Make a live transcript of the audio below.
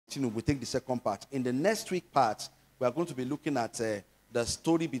we'll take the second part. In the next week part, we are going to be looking at the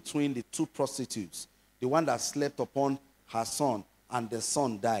story between the two prostitutes. The one that slept upon her son, and the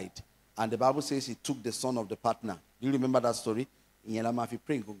son died. And the Bible says he took the son of the partner. Do you remember that story? In Yelama, if you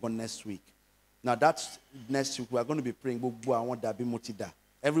pray, we'll go next week. Now, that's next week. We are going to be praying.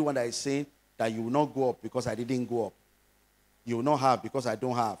 Everyone that is saying that you will not go up because I didn't go up. You will not have because I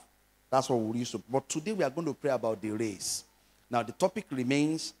don't have. That's what we used to. But today we are going to pray about the race. Now, the topic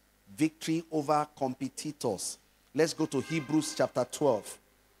remains victory over competitors. Let's go to Hebrews chapter 12.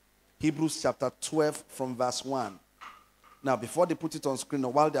 Hebrews chapter 12 from verse 1. Now, before they put it on screen,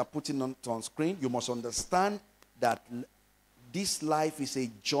 or while they are putting it on screen, you must understand that this life is a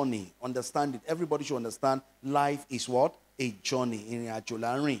journey. Understand it. Everybody should understand life is what? A journey. In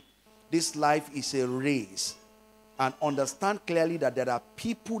Ajolari. This life is a race. And understand clearly that there are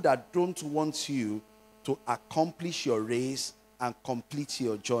people that don't want you to accomplish your race and complete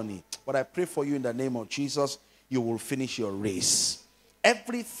your journey. But I pray for you in the name of Jesus, you will finish your race.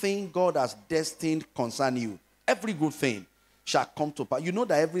 Everything God has destined concerning you, every good thing shall come to pass. You know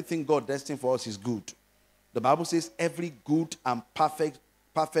that everything God destined for us is good. The Bible says every good and perfect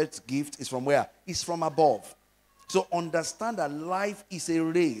gift is from where? It's from above. So understand that life is a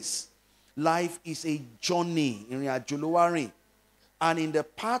race. Life is a journey. And in the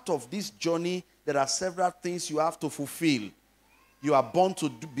part of this journey, there are several things you have to fulfill. You are born to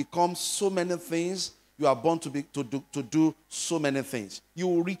become so many things. You are born to do so many things. You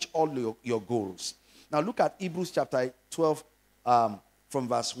will reach all your goals. Now look at Hebrews chapter 12 from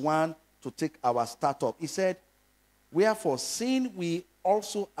verse 1 to take our start up. He said, wherefore, seeing we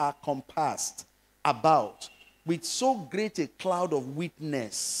also are compassed about with so great a cloud of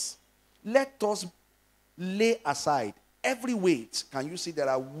witness, let us lay aside every weight. Can you see there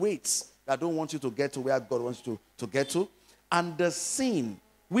are weights that don't want you to get to where God wants you to get to? And the sin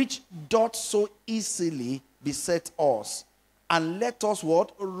which doth so easily beset us. And let us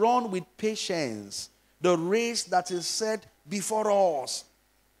what? Run with patience the race that is set before us.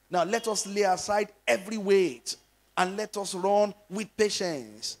 Now let us lay aside every weight and let us run with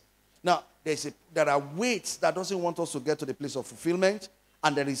patience. Now there are weights that doesn't want us to get to the place of fulfillment.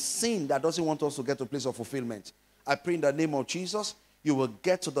 And there is sin that doesn't want us to get to a place of fulfillment. I pray in the name of Jesus, you will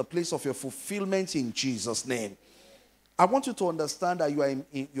get to the place of your fulfillment in Jesus' name. I want you to understand that you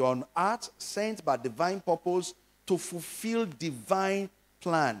are on earth, sent by divine purpose to fulfill divine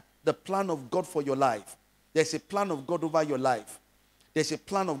plan, the plan of God for your life. There's a plan of God over your life. There's a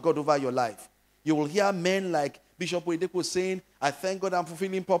plan of God over your life. You will hear men like Bishop Oyedepo saying, I thank God I'm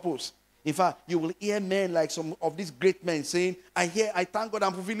fulfilling purpose. In fact, you will hear men like some of these great men saying, I thank God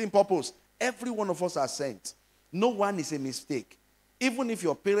I'm fulfilling purpose. Every one of us are sent. No one is a mistake. Even if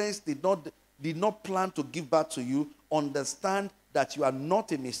your parents did not plan to give birth to you, understand that you are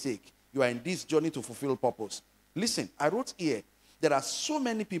not a mistake. You are in this journey to fulfill purpose. Listen, I wrote here, there are so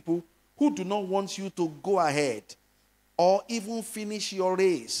many people who do not want you to go ahead or even finish your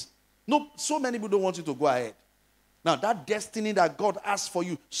race. No, so many people don't want you to go ahead. Now, that destiny that God has for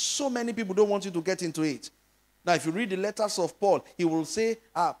you, so many people don't want you to get into it. Now, if you read the letters of Paul, he will say,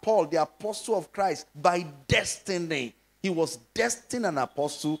 Paul, the apostle of Christ, by destiny. He was destined an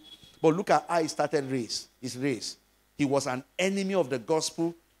apostle, but look at how he started his race. He was an enemy of the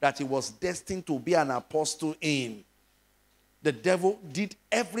gospel that he was destined to be an apostle in. The devil did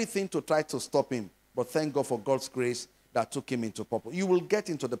everything to try to stop him, but thank God for God's grace that took him into purpose. You will get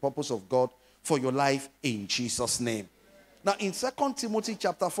into the purpose of God for your life in Jesus' name. Now, in 2 Timothy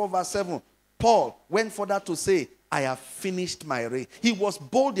chapter 4, verse 7, Paul went further to say, I have finished my race. He was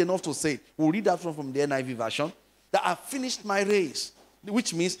bold enough to say, we'll read that from the NIV version, that I have finished my race,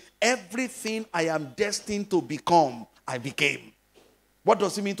 which means everything I am destined to become, I became. What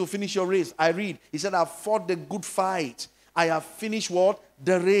does it mean to finish your race? I read, he said, I have fought the good fight. I have finished what?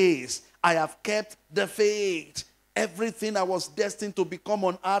 The race. I have kept the faith. Everything I was destined to become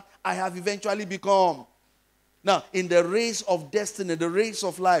on earth, I have eventually become. Now, in the race of destiny, the race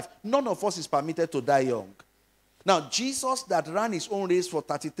of life, none of us is permitted to die young. Now, Jesus that ran his own race for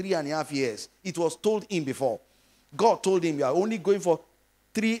 33.5 years, it was told him before. God told him, you are only going for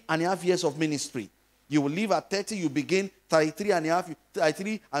 3.5 years of ministry. You will leave at 30, you begin 33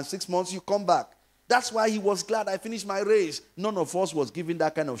 and 6 months, you come back. That's why he was glad I finished my race. None of us was given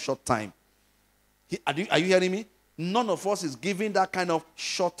that kind of short time. Are you hearing me? None of us is given that kind of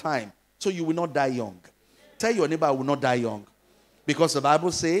short time. So you will not die young. Tell your neighbor, I will not die young. Because the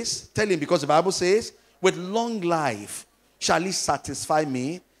Bible says, tell him, because the Bible says, with long life shall he satisfy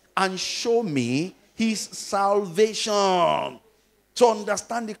me and show me his salvation. So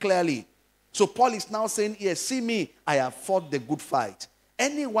understand it clearly. So Paul is now saying here, see me, I have fought the good fight.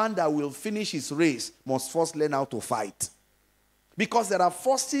 anyone that will finish his race must first learn how to fight. Because there are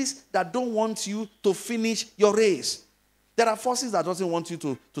forces that don't want you to finish your race. There are forces that doesn't want you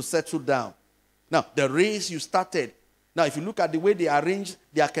to settle down. Now, the race you started. Now, if you look at the way they arrange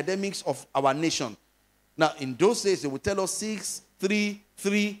the academics of our nation. Now, in those days, they would tell us 6, 3,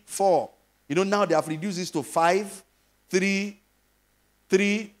 3, 4. Now they have reduced this to 5, 3,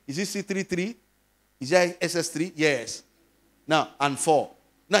 3. Is it C3, 3? Is there SS3? Yes. Now, and 4.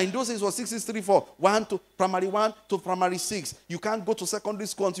 Now, in those days, it was 6, 6, 3, 4. 1 to primary 1 to primary 6. You can't go to secondary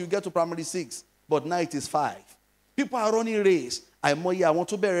school until you get to primary 6. But now it is 5. People are running race. I want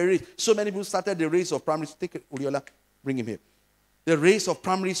to bear a race. So many people started the race of primary school. Take it, Uriola. Bring him here. The race of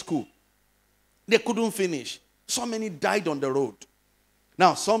primary school. They couldn't finish. So many died on the road.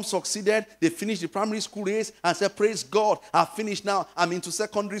 Now, some succeeded. They finished the primary school race and said, praise God, I've finished now. I'm into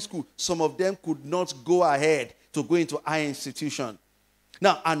secondary school. Some of them could not go ahead to go into higher institution.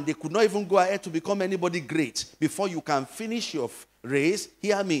 Now, and they could not even go ahead to become anybody great. Before you can finish your race,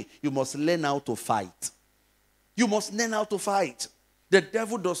 hear me, you must learn how to fight. You must learn how to fight. The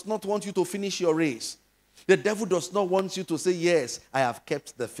devil does not want you to finish your race. The devil does not want you to say, yes, I have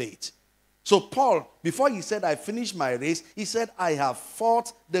kept the faith. So Paul, before he said, I finished my race, he said, I have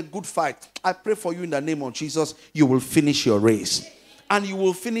fought the good fight. I pray for you in the name of Jesus, you will finish your race. And you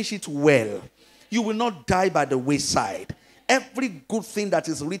will finish it well. You will not die by the wayside. Every good thing that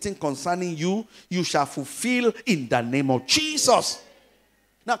is written concerning you, you shall fulfill in the name of Jesus.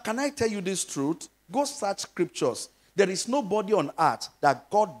 Now, can I tell you this truth? Go search scriptures. There is nobody on earth that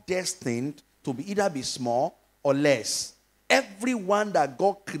God destined to either be small or less. Everyone that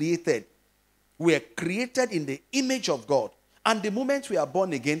God created, we are created in the image of God. And the moment we are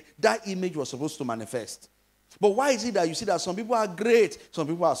born again, that image was supposed to manifest. But why is it that you see that some people are great, some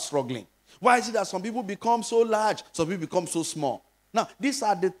people are struggling? Why is it that some people become so large, some people become so small? Now, these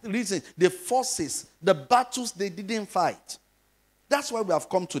are the reasons, the forces, the battles they didn't fight. That's why we have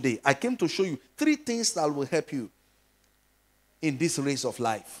come today. I came to show you 3 things that will help you in this race of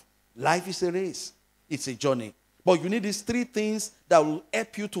life. Life is a race. It's a journey. But you need these 3 things that will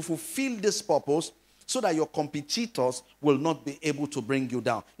help you to fulfill this purpose so that your competitors will not be able to bring you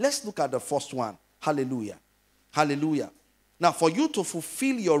down. Let's look at the first one. Hallelujah. Hallelujah. Now, for you to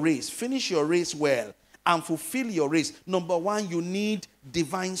fulfill your race, finish your race well, and fulfill your race, number 1, you need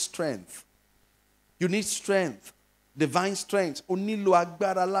divine strength. You need strength. Divine strength. You need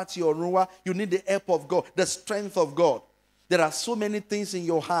the help of God, the strength of God. There are so many things in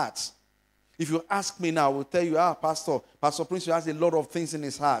your heart. If you ask me now, I will tell you, Pastor Prince has a lot of things in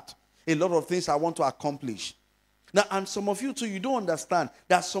his heart. A lot of things I want to accomplish. Now, and some of you too, you don't understand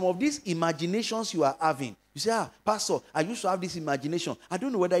that some of these imaginations you are having, you say, Pastor, I used to have this imagination. I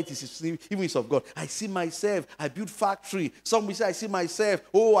don't know whether it is even of God. I see myself, I build factory. Some will say, I see myself,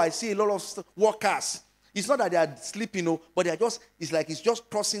 I see a lot of workers. It's not that they are sleeping, but they are just, it's like it's just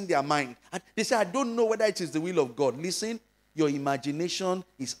crossing their mind. And they say, I don't know whether it is the will of God. Listen, your imagination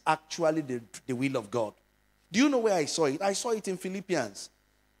is actually the will of God. Do you know where I saw it? I saw it in Philippians.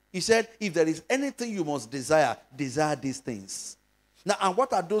 He said, if there is anything you must desire, desire these things. Now, and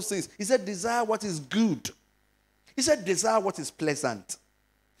what are those things? He said, desire what is good. He said, desire what is pleasant.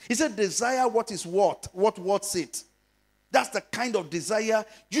 He said, desire what is what worth it. That's the kind of desire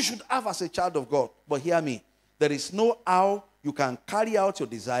you should have as a child of God. But hear me, there is no how you can carry out your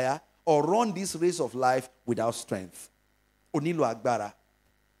desire or run this race of life without strength. Onilo agbára.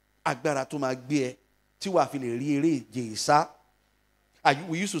 Agbára tó máa gbé ẹ tí wàá fi lè rí eré ìje ìsá.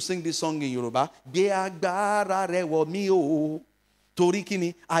 We used to sing this song in Yoruba. Gbé agbára rẹ wọ̀ mí o. Torí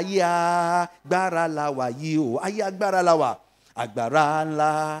kíni? Ayé agbára la wà yìí o. Ayé agbára la wà. Agbára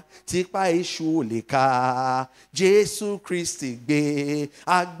ńlá típa èṣù ò lè ká. Jésù Kristi gbé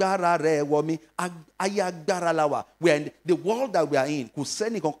agbára rẹ wọ̀ mí. Ayé agbára la wà. We are in the world that we are in. Kò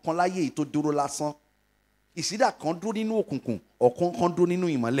sẹ́ni kankan láyé tó dúró lásán. Ìsídà kan dúró nínú òkùnkùn, ọ̀kan kan dúró nínú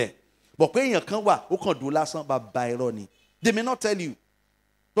ìmọ́lẹ̀. Bọ̀ pé èèyàn kan wà, ó kàn dúró lásán, bàbá irọ́ ni. They may not tell you.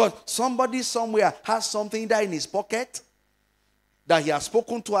 But somebody somewhere has something there in his pocket that he has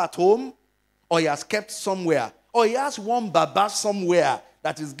spoken to at home, or he has kept somewhere, or he has one baba somewhere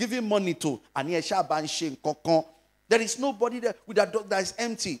that is giving money to, and there is nobody there with that is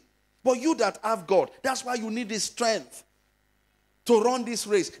empty. But you that have God, that's why you need this strength to run this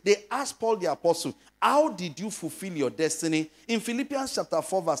race. They asked Paul the apostle, how did you fulfill your destiny? In Philippians chapter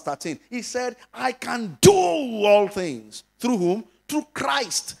 4 verse 13, he said, I can do all things. Through whom? Through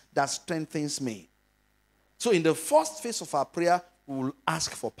Christ that strengthens me. So in the first phase of our prayer, we will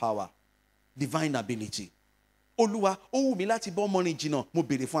ask for power, divine ability. Olúwa, ó wù mí láti bọ́ money jìnnà, mo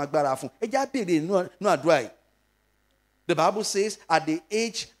béèrè fún agbára fún. Ẹ já béèrè nínú àdúrà yìí. The Bible says at the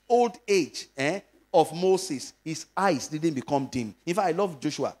old age of Moses, his eyes didn't become dim. In fact, I love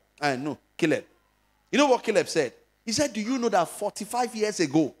Joshua. I know, Caleb. You know what Caleb said? He said, do you know that 45 years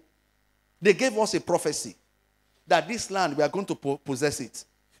ago, they gave us a prophecy that this land, we are going to possess it.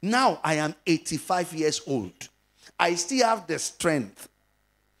 Now I am 85 years old. I still have the strength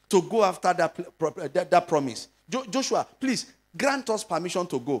to go after that promise. Joshua, please grant us permission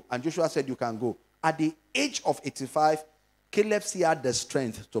to go. And Joshua said, you can go. At the age of 85, Caleb still had the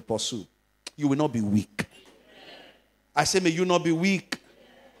strength to pursue. You will not be weak. I say, may you not be weak.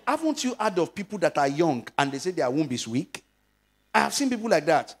 Haven't you heard of people that are young and they say their womb is weak? I have seen people like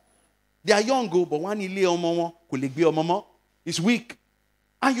that. They are young, but one is weak.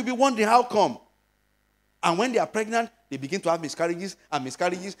 And you'll be wondering how come. And when they are pregnant, they begin to have miscarriages and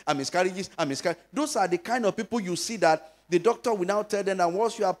miscarriages and miscarriages and miscarriages. Those are the kind of people you see that the doctor will now tell them that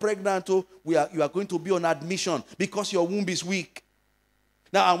once you are pregnant, you are going to be on admission because your womb is weak.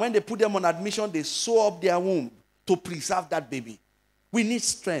 Now, and when they put them on admission, they sew up their womb to preserve that baby. We need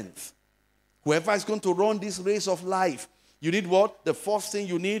strength. Whoever is going to run this race of life, you need what? The first thing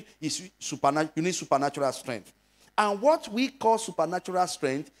you need is supernatural strength. And what we call supernatural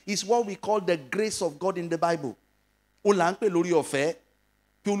strength is what we call the grace of God in the Bible.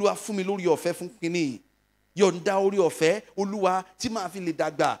 Yọ̀ǹda orí ọ̀fẹ́ Olúwa tí màá fi lè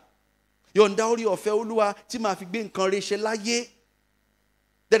dàgbà. Yọ̀ǹda orí ọ̀fẹ́ Olúwa tí màá fi gbé nǹkan rere ṣe láyé.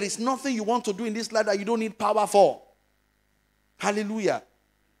 There is nothing you want to do in this life that you don't need power for. Hallelujah.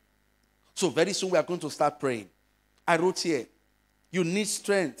 So very soon we are going to start praying. I wrote here, you need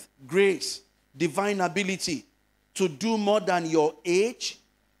strength, grace, divine ability to do more than your age,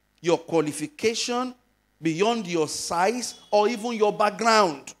 your qualification, beyond your size, or even your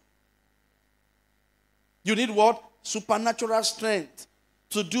background. You need what? Supernatural strength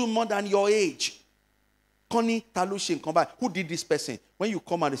to do more than your age. Connie Talushin, come back. Who did this person? When you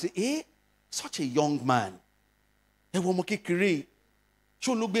come and they say, such a young man. In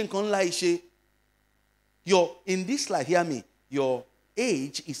this life, hear me, your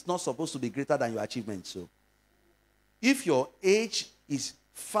age is not supposed to be greater than your achievement. So, if your age is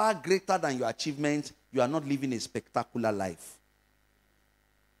far greater than your achievement, you are not living a spectacular life.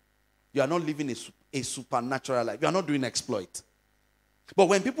 You are not living a supernatural life. You are not doing exploit. But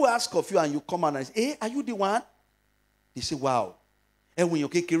when people ask of you and you come and say, are you the one? They say, wow. And when you're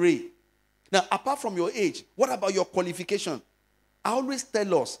now, apart from your age, what about your qualification? I always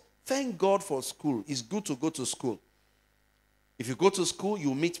tell us, thank God for school. It's good to go to school. If you go to school,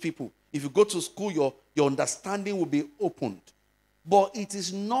 you meet people. If you go to school, your understanding will be opened. But it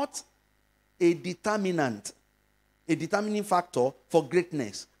is not a determining factor for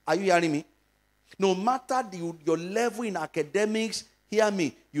greatness. Are you hearing me? No matter your level in academics, hear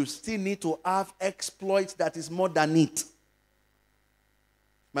me, you still need to have exploits that is more than it.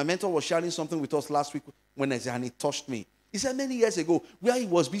 My mentor was sharing something with us last week and it touched me. He said many years ago, where he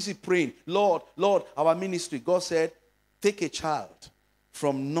was busy praying, Lord, our ministry, God said, take a child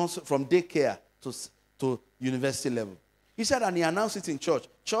from daycare to university level. He said, and he announced it in church.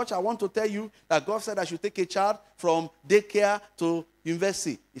 Church, I want to tell you that God said I should take a child from daycare to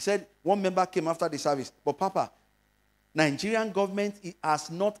university. He said, one member came after the service. But Papa, Nigerian government has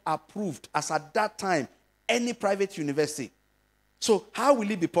not approved, as at that time, any private university. So how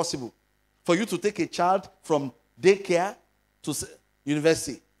will it be possible for you to take a child from daycare to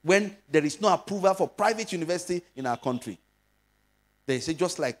university when there is no approval for private university in our country? They say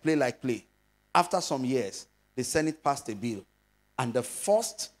just like play. After some years, the Senate passed a bill, and the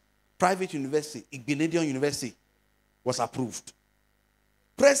first private university, Igbinedion University, was approved.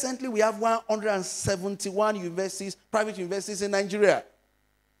 Presently, we have 171 universities, private universities in Nigeria.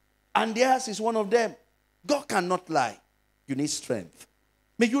 And theirs is one of them. God cannot lie. You need strength.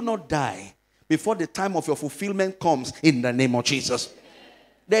 May you not die before the time of your fulfillment comes in the name of Jesus.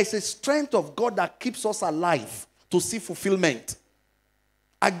 There is a strength of God that keeps us alive to see fulfillment.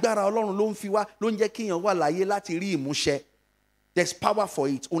 Agbára Ọlọ́run ló ń fi wá ló ń jẹ́ kí èèyàn wà láyé láti rí ìmúṣẹ. There's power for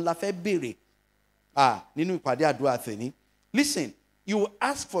it. Òun la fẹ́ béèrè. Nínú ìpàdé àdúrà tèmi. Listen, you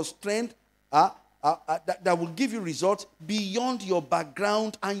ask for strength that will give you results beyond your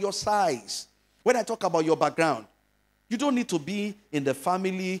background and your size. When I talk about your background, you don't need to be in the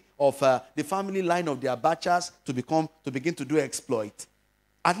family of the family line of the Abachas to begin to do exploit.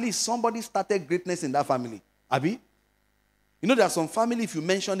 At least somebody started greatness in that family. Abi? You know, there are some family, if you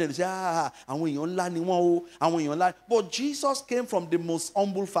mention it, they say, but Jesus came from the most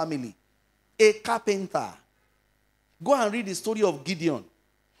humble family. A carpenter. Go and read the story of Gideon.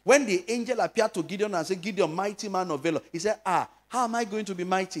 When the angel appeared to Gideon and said, Gideon, mighty man of valor, he said, how am I going to be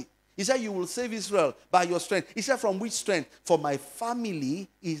mighty? He said, you will save Israel by your strength. He said, from which strength? For my family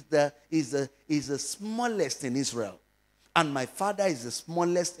is the smallest in Israel. And my father is the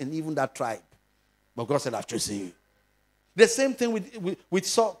smallest in even that tribe. But God said, I've chosen you. The same thing with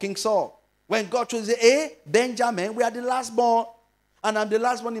Saul, King Saul. When God chose, hey, Benjamin, we are the last born. And I'm the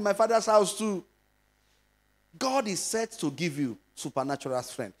last one in my father's house too. God is set to give you supernatural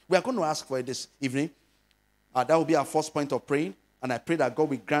strength. We are going to ask for it this evening. That will be our first point of praying. And I pray that God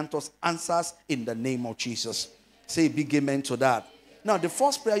will grant us answers in the name of Jesus. Say a big amen to that. Now, the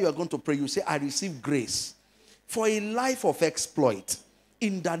first prayer you are going to pray, you say, I receive grace for a life of exploit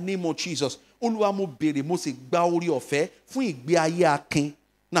in the name of Jesus. Now,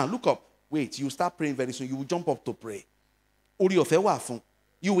 look up. Wait, you start praying very soon. You will jump up to pray. You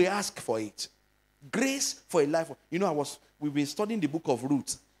will ask for it. Grace for a life of, we've been studying the book of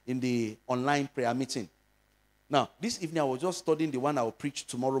Ruth in the online prayer meeting. Now, this evening I was just studying the one I will preach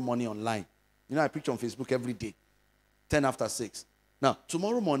tomorrow morning online. I preach on Facebook every day, 10 after 6. Now,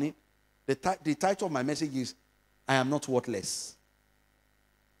 tomorrow morning, the title of my message is, I am not worthless.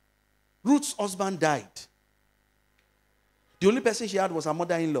 Ruth's husband died. The only person she had was her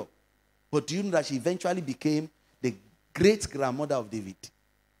mother-in-law. But do you know that she eventually became the great-grandmother of David?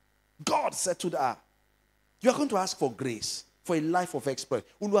 God settled her. You are going to ask for grace, for a life of exploit.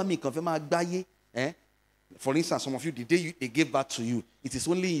 For instance, some of you, the day they gave birth to you, it is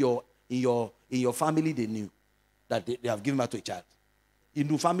only in your family they knew that they have given birth to a child. In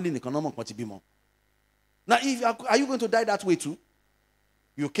the family, in the economic. Now, are you going to die that way too?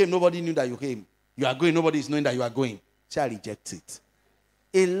 You came, nobody knew that you came. You are going, nobody is knowing that you are going. Shall reject it.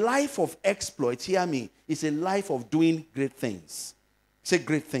 A life of exploit, hear me, is a life of doing great things. Say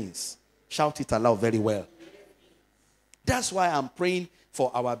great things. Shout it aloud very well. That's why I'm praying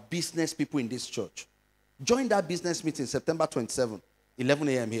for our business people in this church. Join that business meeting September 27, 11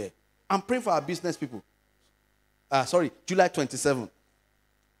 a.m. here. I'm praying for our business people. July 27,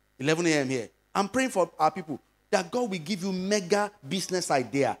 11 a.m. here. I'm praying for our people that God will give you mega business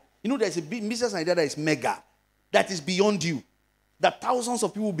idea. There's a business idea that is mega, that is beyond you, that thousands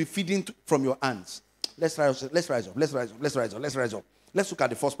of people will be feeding from your hands. Let's rise up. Let's look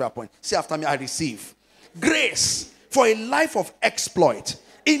at the first prayer point. Say after me, I receive grace for a life of exploit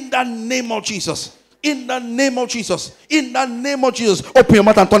in the name of Jesus. In the name of Jesus. In the name of Jesus. Open your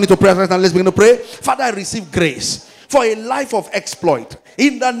mouth and turn it to prayer right now. Let's begin to pray. Father, I receive grace for a life of exploit.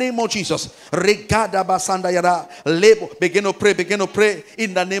 In the name of Jesus. Begin to pray.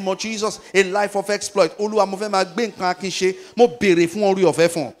 In the name of Jesus. A life of exploit.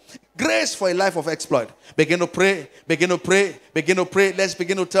 Grace for a life of exploit. Begin to pray. Let's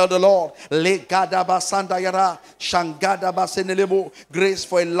begin to tell the Lord. Grace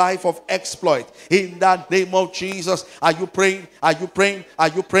for a life of exploit. In the name of Jesus. Are you praying?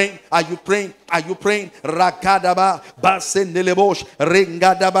 Rakadaba basendelebosh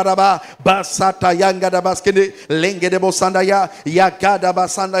ringadabaraba basata yangadabaskene lengedebo sandaya yagadaba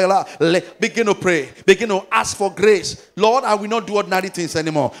sandaya. Begin to pray. Begin to ask for grace. Lord, I will not do ordinary things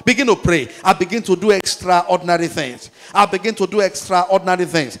anymore. Begin to pray. I begin to do extraordinary things. I begin to do extraordinary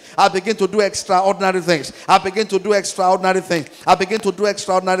things.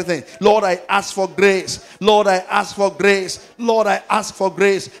 Lord, I ask for grace.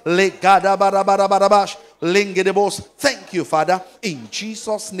 Thank you, Father. In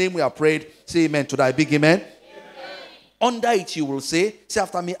Jesus' name we are prayed. Say amen to that. Big amen. Under it you will say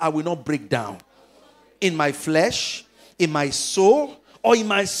after me, I will not break down in my flesh, in my soul, or in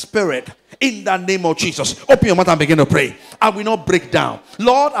my spirit. In the name of Jesus. Open your mouth and begin to pray. I will not break down.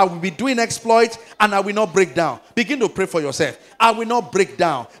 Lord, I will be doing exploits and I will not break down. Begin to pray for yourself. I will not break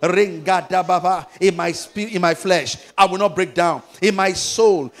down. In my spirit, in my flesh, I will not break down. In my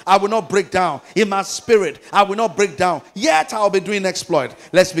soul, I will not break down. In my spirit, I will not break down. Yet I'll be doing exploit.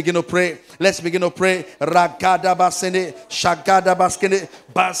 Let's begin to pray. Ragada basene, shagada baskene,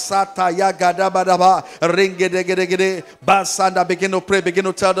 basata yagada badaba, ringedegedegede, basanda. Begin to pray. Begin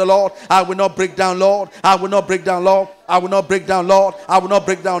to tell the Lord, I will not break down, Lord. I will not break down, Lord. I will not break down, Lord. I will not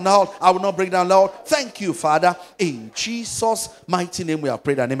break down, Lord. I will not break down, Lord. Thank you, Father. In Jesus' mighty name we have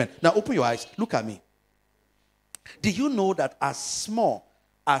prayed and amen. Now open your eyes. Look at me. Did you know that as small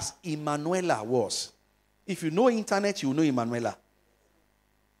as Emanuela was, if you know internet, you know Emanuela.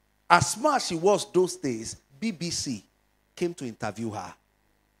 As small as she was those days, BBC came to interview her.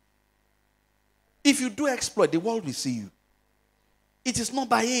 If you do exploit, the world will see you. It is not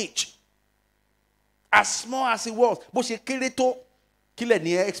by age. As small as it was, but she carried to kill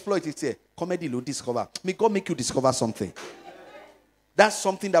any exploit. It's a comedy will discover. May God make you discover something. That's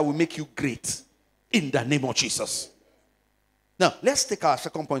something that will make you great in the name of Jesus. Now, let's take our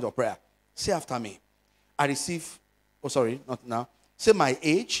second point of prayer. Say after me. I receive, oh sorry, not now. Say my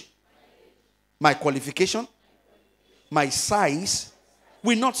age, my qualification, my size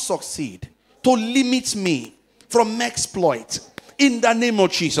will not succeed to limit me from exploit. In the name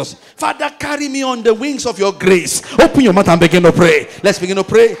of Jesus. Father, carry me on the wings of your grace. Open your mouth and begin to pray. Let's begin to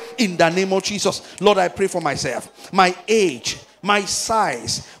pray in the name of Jesus. Lord, I pray for myself. My age, my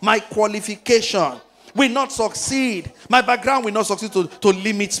size, my qualification will not succeed. My background will not succeed to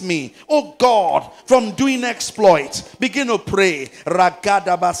limit me. Oh God, from doing exploits. Begin to pray. Pray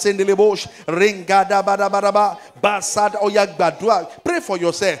for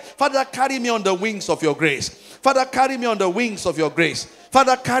yourself. Father, carry me on the wings of your grace. Father, carry me on the wings of your grace.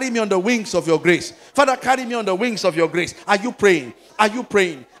 Father, carry me on the wings of your grace. Father, carry me on the wings of your grace. Are you praying? Are you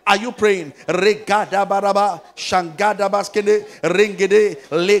praying? Are you praying? Regada baraba, shangada baskende, ringede,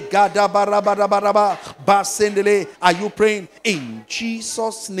 legada baraba, basendele. Are you praying? In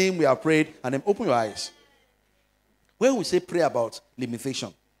Jesus' name we are prayed. And then open your eyes. When we say pray about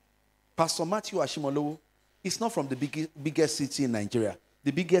limitation, Pastor Matthew Ashimolowo is not from the biggest city in Nigeria.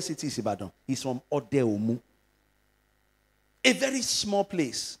 The biggest city is Ibadan. He's from Odeomu. A very small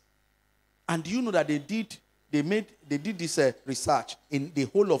place. And do you know that they did this research in the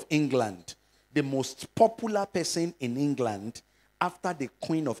whole of England? The most popular person in England after the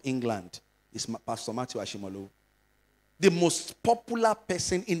Queen of England is Pastor Matthew Ashimolowo. The most popular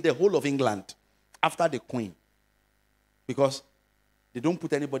person in the whole of England after the Queen. Because they don't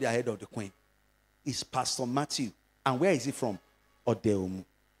put anybody ahead of the Queen. It's Pastor Matthew. And where is he from? Odeomu.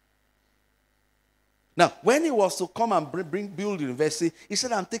 Now, when he was to come and build university, he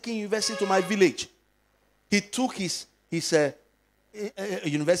said, I'm taking university to my village. He took his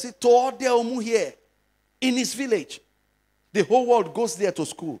university to Odeomu here, in his village. The whole world goes there to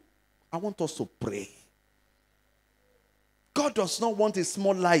school. I want us to pray. God does not want a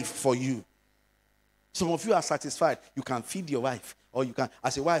small life for you. Some of you are satisfied. You can feed your wife. Or you can,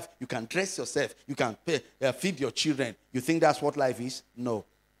 as a wife, you can dress yourself. You can feed your children. You think that's what life is? No.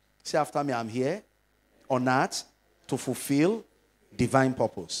 Say after me, I'm here on earth to fulfill divine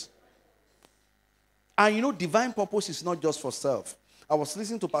purpose. And you know, divine purpose is not just for self. I was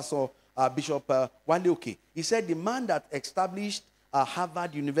listening to Pastor Bishop Wandeoke. He said the man that established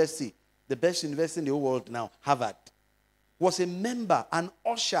Harvard University, the best university in the whole world now, Harvard, was a member, an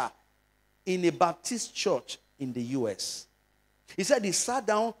usher in a Baptist church in the U.S. He said he sat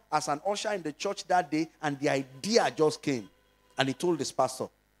down as an usher in the church that day and the idea just came. And he told his pastor,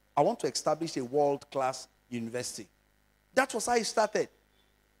 I want to establish a world-class university. That was how he started.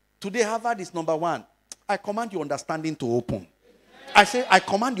 Today, Harvard is number one. I command your understanding to open. I say, I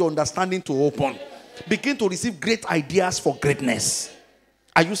command your understanding to open. Begin to receive great ideas for greatness.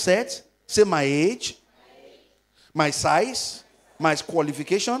 Are you set? Say my age, my size, my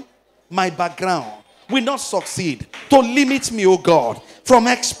qualification, my background will not succeed to limit me, oh God, from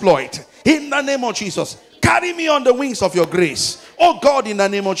exploit. In the name of Jesus, carry me on the wings of your grace. Oh God, in the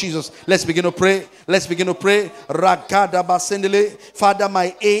name of Jesus. Let's begin to pray. Let's begin to pray. Father,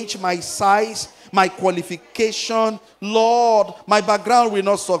 my age, my size, my qualification, Lord, my background will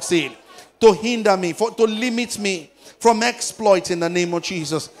not succeed to hinder me, to limit me from exploit in the name of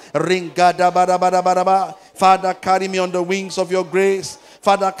Jesus. Father, carry me on the wings of your grace.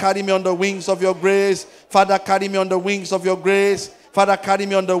 Father, carry me on the wings of your grace. Father, carry me on the wings of your grace. Father, carry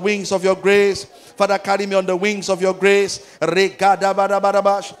me on the wings of your grace. Father, carry me on the wings of your grace. Regada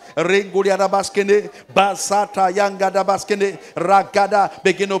barabash, rengulia baskende, basata yanga da baskende, ragada.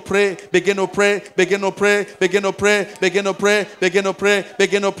 Begin to pray, begin to pray, begin to pray, begin to pray, begin to pray, begin to pray,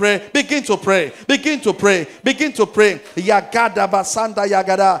 begin to pray, begin to pray, begin to pray, begin to pray. Yagada basanta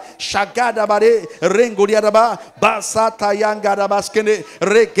yagada, shagada bare, rengulia ba, basata yanga da baskende,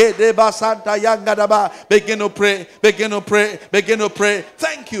 regede basanta yanga da ba. Begin to pray, begin to pray, begin to pray.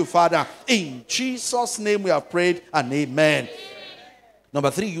 Thank you, Father. In Jesus' name we have prayed and amen. Number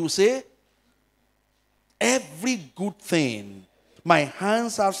 3, you say, every good thing my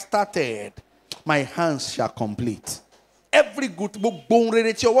hands have started, my hands shall complete. Every good thing. Oh,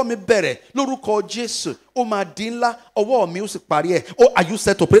 are you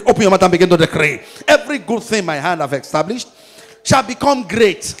set to pray? Open your mouth and begin to decree. Every good thing my hand have established shall become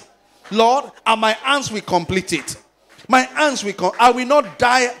great. Lord, and my hands will complete it. My hands will come. I will not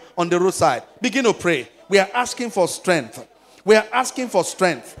die on the roadside. Begin to pray. We are asking for strength. We are asking for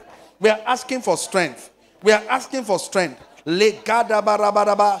strength. We are asking for strength. We are asking for strength. Legada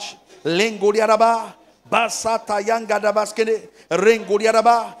barabarabash. Lengodiaraba. Basata yanga dabaskede.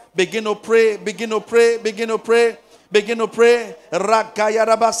 Rengodiaraba. Begin to pray. Begin to pray. Begin to pray. Begin to pray.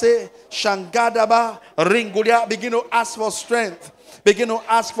 Rakayarabase, Shangadaba, Ringulia. Begin to ask for strength. Begin to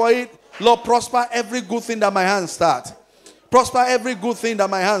ask for it. Lord, prosper every good thing that my hands start. Prosper every good thing that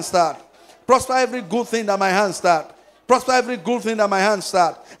my hands start. Prosper every good thing that my hands start. Prosper every good thing that my hands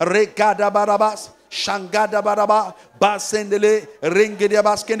start. Rekadabarabas, Shangadabaraba, Basendele,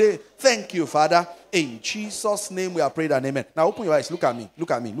 Ringediabaskende. Thank you, Father. In Jesus' name we are prayed and amen. Now open your eyes. Look at me.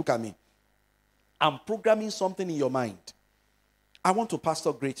 Look at me. Look at me. I'm programming something in your mind. I want to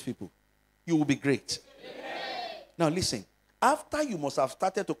pastor great people. You will be great. Amen. Now listen. After you must have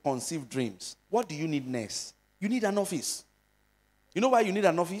started to conceive dreams, what do you need next? You need an office. You know why you need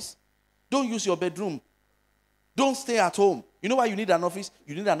an office? Don't use your bedroom. Don't stay at home. You know why you need an office?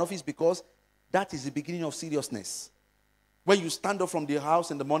 You need an office because that is the beginning of seriousness. When you stand up from the house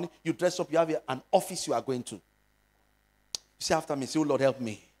in the morning, you dress up, you have an office you are going to. You say after me, say, oh Lord, help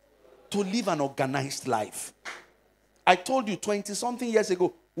me to live an organized life. I told you 20-something years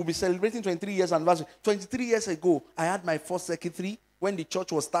ago, we'll be celebrating 23 years anniversary. 23 years ago, I had my first secretary when the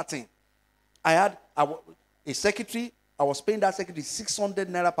church was starting. I had a secretary. I was paying that secretary 600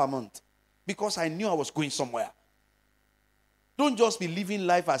 naira per month because I knew I was going somewhere. Don't just be living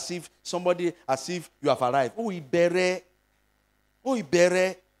life as if you have arrived. Oh, ibere.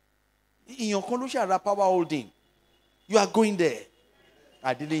 In your condition, power holding. You are going there.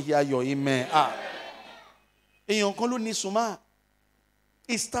 I didn't hear your amen. In your condition,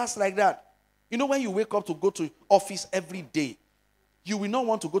 it starts like that. You know, when you wake up to go to office every day, you will not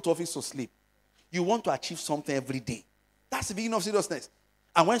want to go to office to sleep. You want to achieve something every day. That's the beginning of seriousness.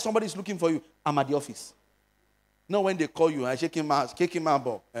 And when somebody is looking for you, I'm at the office. Not when they call you, I shake him out,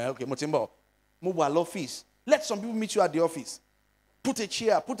 okay, Motimbo. Move at office. Let some people meet you at the office. Put a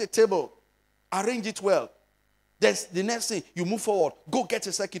chair, put a table, arrange it well. Then the next thing, you move forward. Go get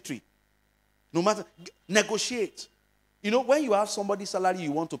a secretary. No matter, negotiate. You know, when you have somebody's salary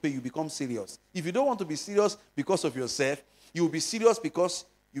you want to pay, you become serious. If you don't want to be serious because of yourself, you will be serious because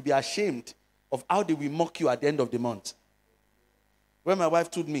you'll be ashamed of how they will mock you at the end of the month. When my wife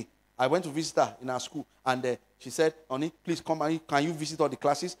told me, I went to visit her in her school, and she said, honey, please come, honey, can you visit all the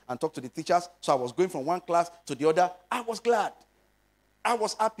classes and talk to the teachers? So I was going from one class to the other. I was glad. I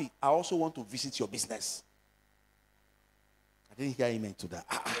was happy. I also want to visit your business. I didn't hear amen to that.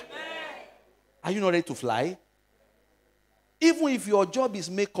 Are you not ready to fly? Even if your job is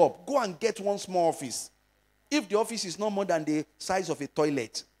makeup, go and get one small office. If the office is not more than the size of a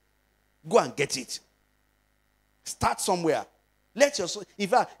toilet, go and get it. Start somewhere. In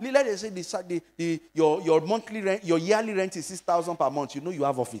fact, let us say your monthly rent, your yearly rent is 6,000 per month. You know you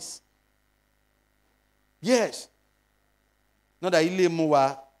have office. Yes. Not that you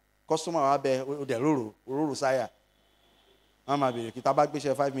live customer the ruru saya. Mama be kitabak be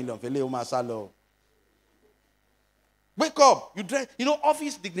 5 million fele uma salo. Wake up. You dress. You know,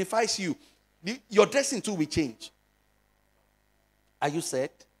 office dignifies you. Your dressing too will change. Are you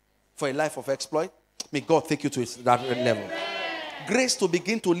set for a life of exploit? May God take you to that level. Grace to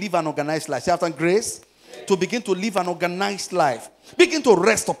begin to live an organized life. See after grace to begin to live an organized life. Begin to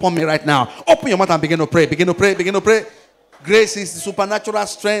rest upon me right now. Open your mouth and begin to pray. Begin to pray. Begin to pray. Grace is supernatural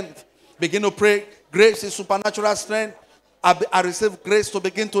strength. Begin to pray. Grace is supernatural strength. I receive grace to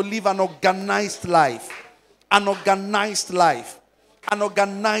begin to live an organized life. An organized life. An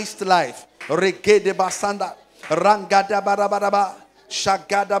organized life. Rekede basanda. Rangada barabaraba.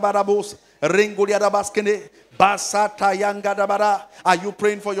 Shagada barabos. Ringuliada baskende. Basata yangada bara. Are you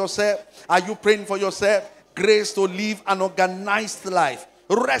praying for yourself? Are you praying for yourself? Grace to live an organized life.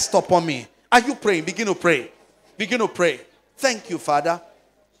 Rest upon me. Are you praying? Begin to pray. Begin to pray. Thank you, Father.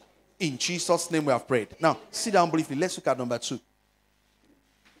 In Jesus' name we have prayed. Now, sit down briefly. Let's look at number 2.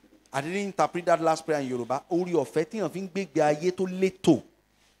 I didn't interpret that last prayer in Yoruba. Ori ofetin of big aye to leto.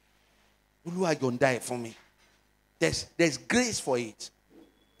 Uluwa yonda for me. There's grace for it.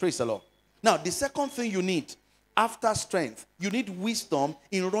 Praise the Lord. Now, the second thing you need after strength, you need wisdom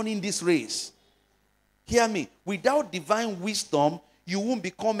in running this race. Hear me. Without divine wisdom, you won't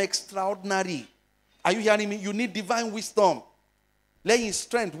become extraordinary. Are you hearing me? You need divine wisdom. Laying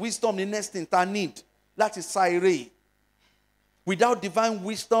strength, wisdom, the next thing I need. That is Saire. Without divine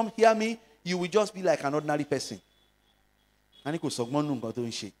wisdom, hear me, you will just be like an ordinary person. Now,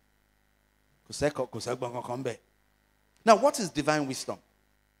 what is divine wisdom?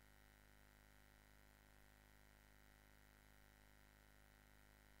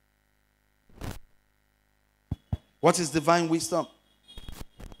 What is divine wisdom?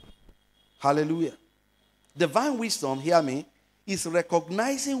 Hallelujah. Divine wisdom, hear me, is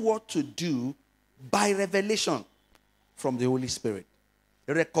recognizing what to do by revelation from the Holy Spirit.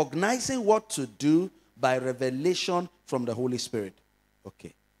 Recognizing what to do by revelation from the Holy Spirit.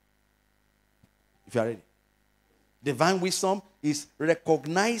 Okay. If you are ready. Divine wisdom is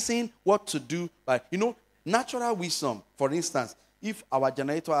recognizing what to do. But, natural wisdom, for instance, if our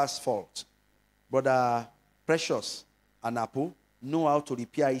generator has fault, Brother Precious and Apple know how to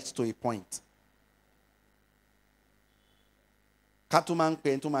repair it to a point. Katuman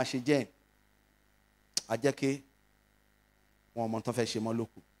pento mashijen. Ajeke one month of a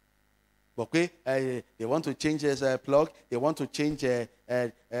okay, they want to change his plug. They want to change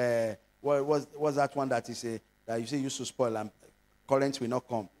what's that one that is that you say used to spoil and current will not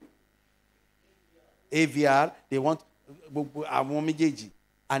come. AVR, they want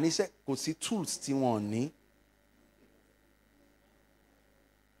and he said, could see tools still on me.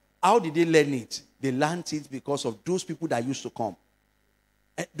 How did they learn it? They learned it because of those people that used to come.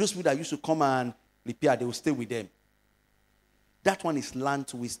 Those people that used to come and repair, they will stay with them. That one is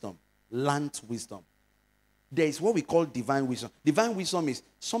learned wisdom. Learned wisdom. There is what we call divine wisdom. Divine wisdom is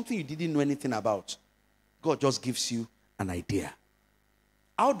something you didn't know anything about. God just gives you an idea.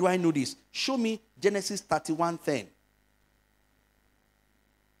 How do I know this? Show me Genesis 31:10.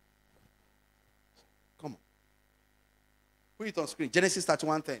 Come on. Put it on screen. Genesis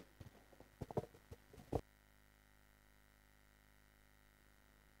 31:10.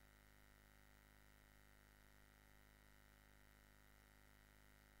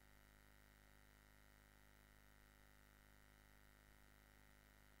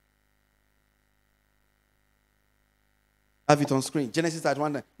 Have it on screen. Genesis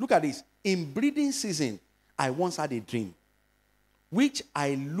 31. Look at this. In breeding season, I once had a dream, which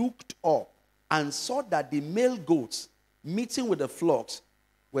I looked up and saw that the male goats meeting with the flocks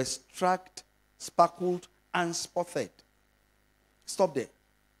were strapped, speckled, and spotted. Stop there.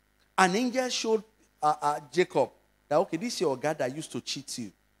 An angel showed Jacob that, okay, this is your God that used to cheat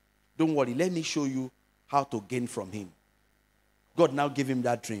you. Don't worry, let me show you how to gain from him. God now gave him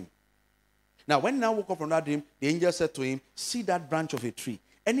that dream. Now, when he now woke up from that dream, the angel said to him, see that branch of a tree.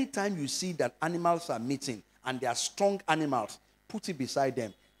 Anytime you see that animals are meeting and they are strong animals, put it beside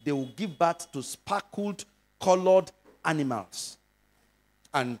them. They will give birth to speckled, colored animals.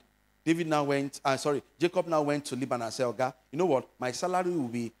 And Jacob now went to Laban and said, okay, you know what? My salary will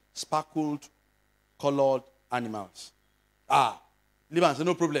be speckled, colored animals. Laban said,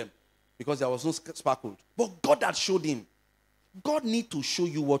 no problem. Because there was no speckled. But God had showed him. God needs to show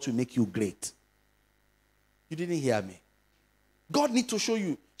you what will make you great. You didn't hear me. God needs to show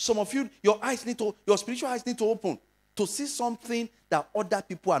you. Some of you, your spiritual eyes need to open to see something that other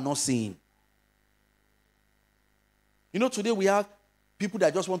people are not seeing. Today we have people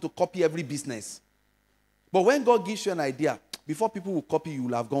that just want to copy every business. But when God gives you an idea, before people will copy you,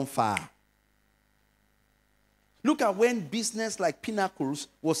 will have gone far. Look at when business like Pinnacles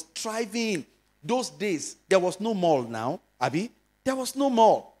was thriving. Those days, there was no mall now. Abi, there was no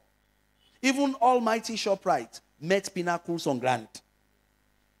mall. Even Almighty ShopRite met Pinnacles on Grant.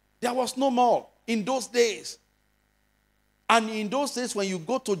 There was no mall in those days. And in those days, when you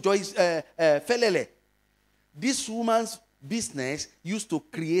go to Joyce Felele, this woman's business used to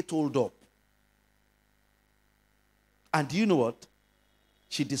create hold up. And do you know what?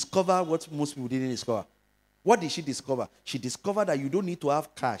 She discovered what most people didn't discover. What did she discover? She discovered that you don't need to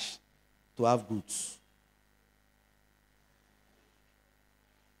have cash to have goods.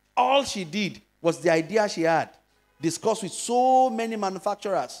 All she did was the idea she had, discussed with so many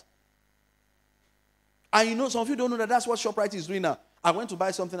manufacturers. And some of you don't know that that's what ShopRite is doing now. I went to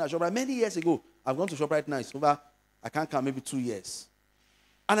buy something at ShopRite many years ago. I've gone to ShopRite now. It's over, I can't count, maybe 2 years.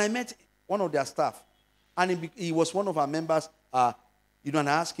 And I met one of their staff. And he was one of our members. And I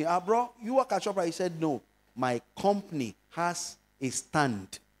asked him, bro, you work at ShopRite? He said, no. My company has a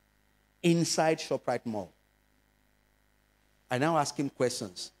stand inside ShopRite Mall. I now ask him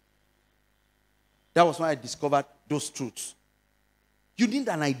questions. That was when I discovered those truths. You need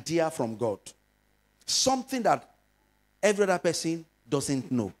an idea from God. Something that every other person doesn't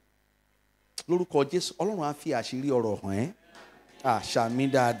know. Lórúkọ Jésù, Ọlọ́run á fi àṣírí ọ̀rọ̀ hàn ẹ́.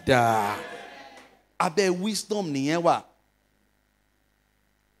 Àṣàmì dáadáa. Abẹ́ wisdom nìyẹn wà.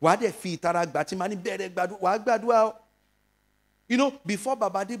 Wàá dẹ̀ fi ìtara gbà tí màá ní bẹ̀rẹ̀ wàá gbàdúrà. Before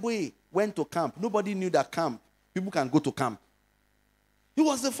Baba Adeboye went to camp, nobody knew that people can go to camp. He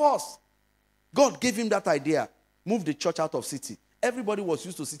was the first. God gave him that idea. Move the church out of city. Everybody was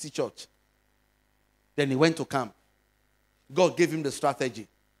used to city church. Then he went to camp. God gave him the strategy.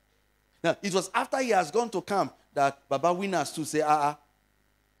 Now, it was after he has gone to camp that Baba Winners to say,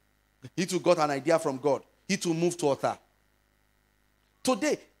 he too got an idea from God. He too moved to altar.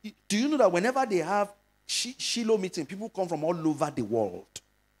 Today, do you know that whenever they have Shiloh meeting, people come from all over the world?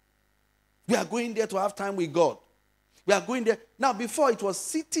 We are going there to have time with God. We are going there. Now, before it was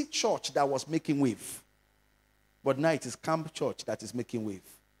City Church that was making wave. But now it is Camp Church that is making wave.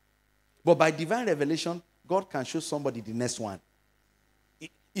 But by divine revelation, God can show somebody the next one.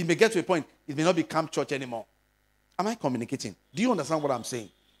 It may get to a point, it may not be Camp Church anymore. Am I communicating? Do you understand what I'm saying?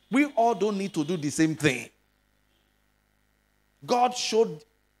 We all don't need to do the same thing. God showed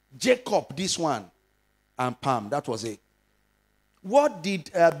Jacob this one and Pam. That was it. What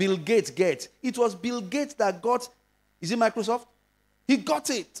did Bill Gates get? It was Bill Gates that got, is it Microsoft? He got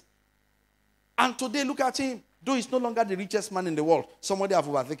it. And today, look at him. Though he's no longer the richest man in the world, somebody have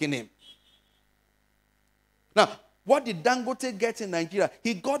overtaken him. Now, what did Dangote get in Nigeria?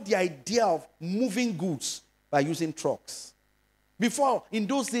 He got the idea of moving goods by using trucks. Before, in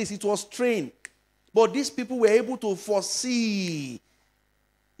those days, it was train. But these people were able to foresee,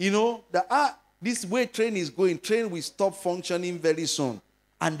 that this way train is going, train will stop functioning very soon.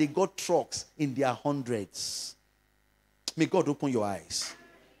 And they got trucks in their hundreds. May God open your eyes.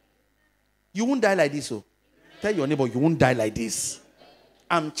 You won't die like this, oh. Tell your neighbor, you won't die like this.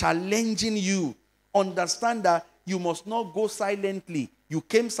 I'm challenging you. Understand that you must not go silently. You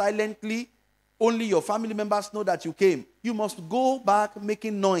came silently. Only your family members know that you came. You must go back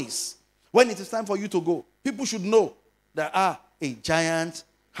making noise. When it is time for you to go, people should know that, a giant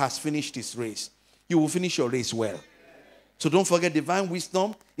has finished his race. You will finish your race well. So don't forget, divine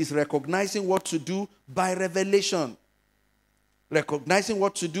wisdom is recognizing what to do by revelation. Recognizing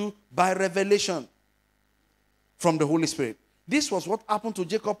what to do by revelation from the Holy Spirit. This was what happened to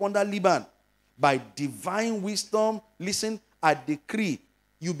Jacob under Laban. By divine wisdom, listen, I decree,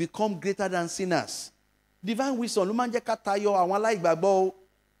 you become greater than sinners. Divine wisdom,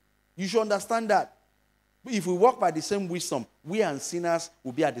 you should understand that. If we walk by the same wisdom, we and sinners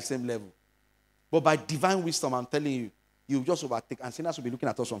will be at the same level. But by divine wisdom, I'm telling you, you will just overtake, and sinners will be looking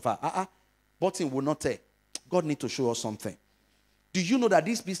at us from far. Button will not tell. God needs to show us something. Do you know that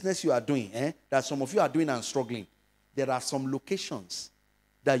this business you are doing, that some of you are doing and struggling, there are some locations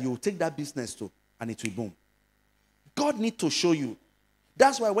that you will take that business to, and it will boom. God needs to show you.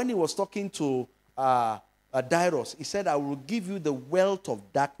 That's why when he was talking to Dairos, he said, I will give you the wealth of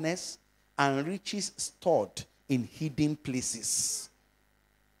darkness and riches stored in hidden places.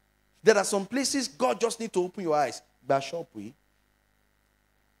 There are some places God just needs to open your eyes. Bashop,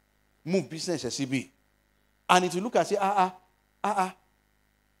 move business, SCB. And it will look and say,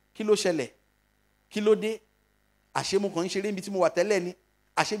 kilo shele, kilo de, àṣé mo kàn ń ṣeré níbi tí mo wà tẹ́lẹ̀ ni,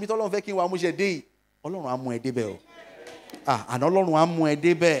 àṣé ibi t'Ọlọ́run fẹ́ kí n wá mo ṣe dé yìí, Ọlọ́run á mú ẹ débẹ̀ o. And Ọlọ́run á mú ẹ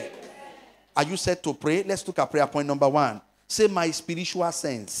débẹ̀. Are you set to pray? Let's look at prayer point number 1. Say, my spiritual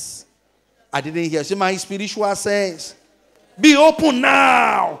sense. I didn't hear. Say, my spiritual sense. Be open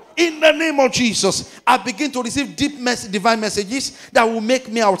now. In the name of Jesus. I begin to receive divine messages that will make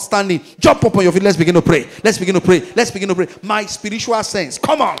me outstanding. Jump up on your feet. Let's begin to pray. Let's begin to pray. Let's begin to pray. My spiritual sense.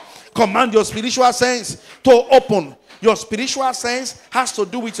 Come on. Command your spiritual sense to open. Your spiritual sense has to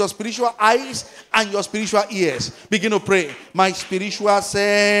do with your spiritual eyes and your spiritual ears. Begin to pray. My spiritual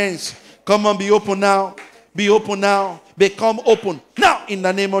sense. Come on, be open now. Be open now. Become open. Now, in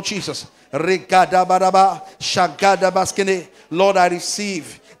the name of Jesus. Lord, I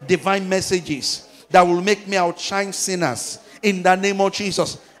receive divine messages that will make me outshine sinners. In the name of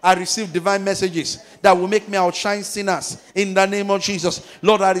Jesus. I receive divine messages that will make me outshine sinners. In the name of Jesus.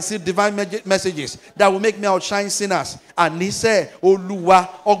 Lord, I receive divine messages that will make me outshine sinners. And he said, Olúwa,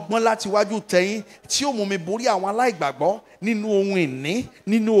 ọgbọ́n láti wájú tẹ̀yìn tí ó mú mi borí àwọn aláìgbàgbọ́ nínú ohun ìní,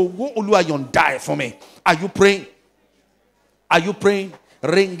 nínú owó, Olúwa yọ̀ǹda ẹ̀ fún mi. Are you praying? Are you praying?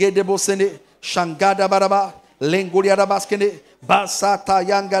 Rengedebo sene, shangada baraba, lenguriada baskene, basata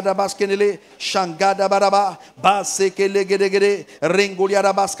yangada baskenele, shangada baraba, baseke legedegede,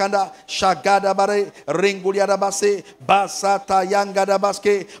 renguriada baskanda, shagada bare, renguriada base, basata yangada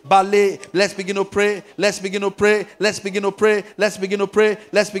baske, bale. Let's begin to pray. Let's begin to pray. Let's begin to pray. Let's begin to pray.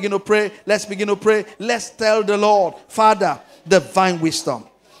 Let's begin to pray. Let's begin to pray. Let's tell the Lord, Father, divine wisdom,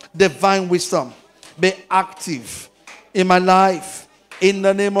 be active in my life. In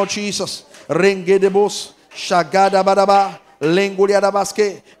the name of Jesus. Rengedebos, Shagada Badaba, Lenguliada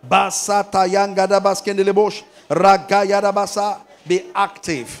Baske, Basata Yangada Baskendelebosh, Ragayada Basa. Be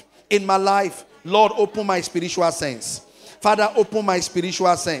active in my life. Lord, open my spiritual sense. Father, open my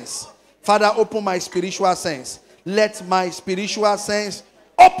spiritual sense. Father, open my spiritual sense. Let my spiritual sense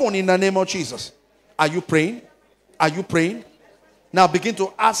open in the name of Jesus. Are you praying? Are you praying? Now begin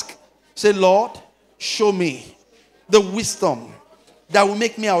to ask. Say, Lord, show me the wisdom that will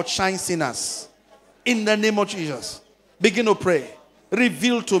make me outshine sinners. In the name of Jesus. Begin to pray.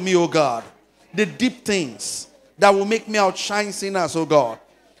 Reveal to me, O God, the deep things that will make me outshine sinners, O God.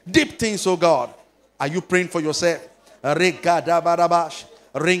 Deep things, oh God. Are you praying for yourself? Regadabarabash,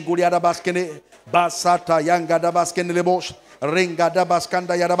 Ringuriadabaskene, Basata Yangadabaskene Lebosh,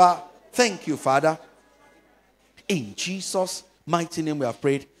 Ringadabaskanda Yadaba. Thank you, Father. In Jesus' mighty name we have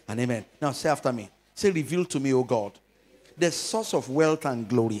prayed, and amen. Now say after me. Say, reveal to me, O God, the source of wealth and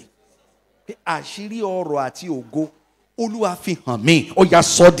glory. Ashiri ọrọ̀ àti ògo Olúwa fi hàn mí. Ó yá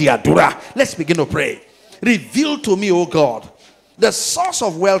sọ di àdúrà. Let's begin to pray. Reveal to me, O God, the source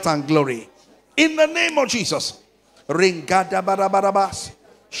of wealth and glory. In the name of Jesus. Ringada barabarabas.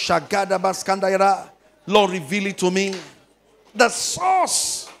 Shagada baskandayara. Lord, reveal it to me. The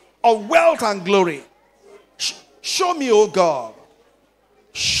source of wealth and glory. Show me, O God.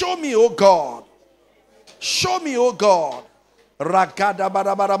 Show me, O God. Show me, O God. Ragada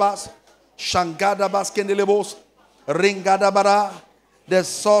barabarabas. Shangada baskendelebos. Ringada bara. The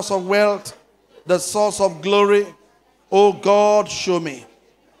source of wealth. The source of glory. O God, show me.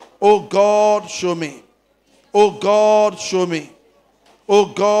 O God, show me. O God, show me. O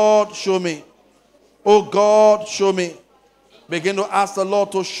God, show me. O God, show me. Begin to ask the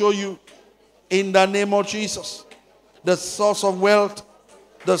Lord to show you in the name of Jesus. The source of wealth,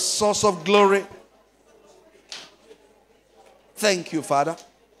 the source of glory. Thank you, Father.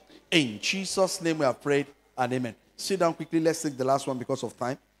 In Jesus' name we have prayed, and amen. Sit down quickly. Let's take the last one because of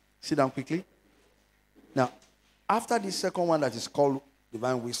time. Sit down quickly. Now, after this second one that is called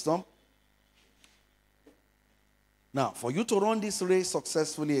divine wisdom. Now, for you to run this race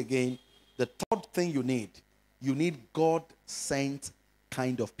successfully again, the third thing you need God-sent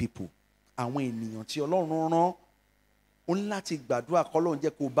kind of people. And when you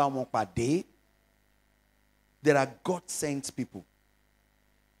there are God-sent people.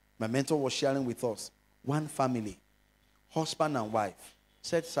 My mentor was sharing with us. One family, husband and wife,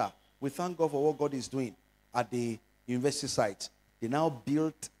 said, sir, we thank God for what God is doing at the university site. They now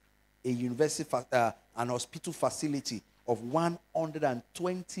built a university, an hospital facility of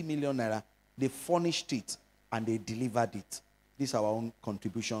 120 million naira. They furnished it and they delivered it. This is our own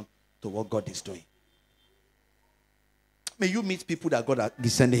contribution to what God is doing. May you meet people that God has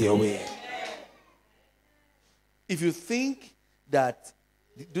descended your way. If you think that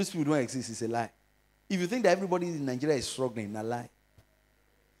those people don't exist, it's a lie. If you think that everybody in Nigeria is struggling, it's a lie.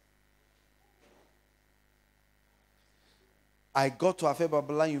 I got to Afe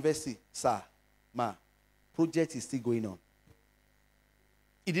Babala University, sir, ma, project is still going on.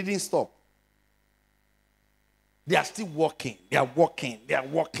 It didn't stop. They are still working. They are working. They are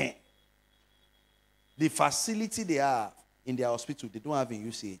working. The facility they have in their hospital, they don't have in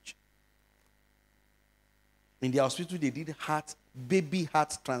UCH. In their hospital, they did baby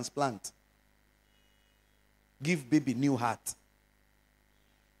heart transplant. Give baby new heart.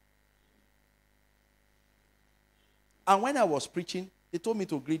 And when I was preaching, they told me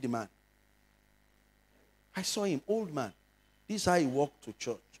to greet the man. I saw him, old man. This is how he walked to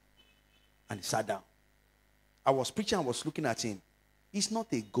church. And he sat down. I was preaching, I was looking at him. He's not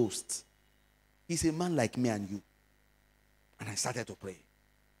a ghost. He's a man like me and you. And I started to pray.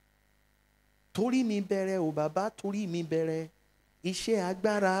 Torí mi bẹ̀rẹ̀ o bàbá, torí mi bẹ̀rẹ̀. Iṣẹ́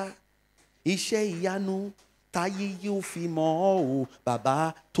agbára, iṣẹ́ ìyanu, táyé yóò fi mọ̀ o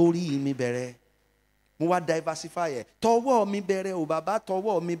bàbá, torí mi bẹ̀rẹ̀. Mo wá diversify ẹ̀. Tọwọ́ mi bẹ̀rẹ̀ o bàbá,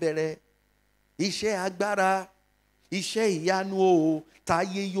 tọwọ́ mi bẹ̀rẹ̀. Iṣẹ́ agbára, iṣẹ́ ìyanu o,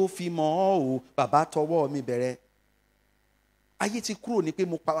 táyé yóò fi mọ̀ o bàbá, tọwọ́ mi bẹ̀rẹ̀. Ayé ti kúrò ní pé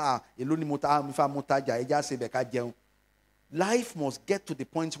mo pa èlò ni mo fa mo tajà ẹja ṣe bẹ̀ ká jẹun. Life must get to the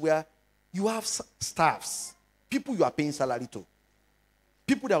point where you have staffs, people you are paying salary to.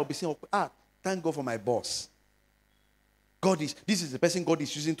 People that will be saying, thank God for my boss. This is the person God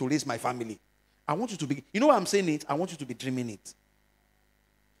is using to raise my family. I want you to be, you know why I'm saying it? I want you to be dreaming it.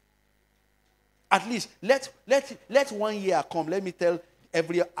 At least, let 1 year come. Let me tell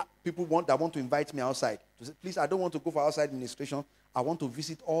every people that want to invite me outside. To say, please, I don't want to go for outside administration. I want to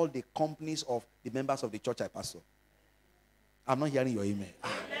visit all the companies of the members of the church I pastor. I'm not hearing your amen.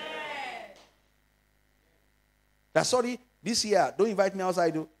 That's sorry, this year, don't invite me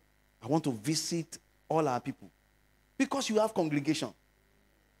outside. Though. I want to visit all our people. Because you have congregation.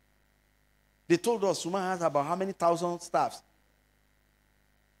 They told us, Suma has about how many thousand staffs?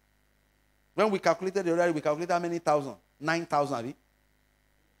 When we calculated the already, we calculated how many thousand? 9,000.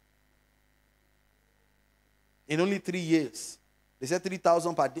 In only 3 years. They said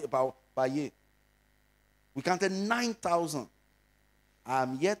 3,000 per year. We counted 9,000.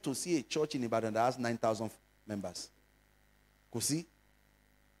 I'm yet to see a church in Ibadan that has 9,000 members. See?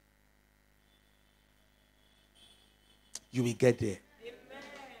 You will get there. Amen.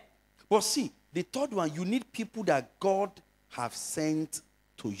 But see, the third one, you need people that God have sent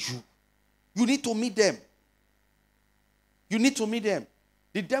to you. You need to meet them. You need to meet them.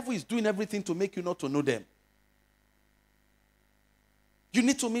 The devil is doing everything to make you not to know them. You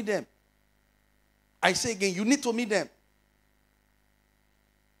need to meet them. I say again, you need to meet them.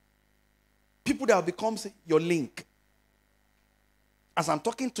 People that becomes your link. As I'm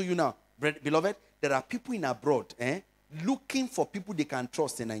talking to you now, beloved, there are people in abroad looking for people they can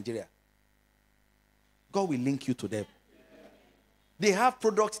trust in Nigeria. God will link you to them. They have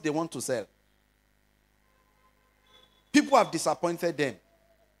products they want to sell. People have disappointed them.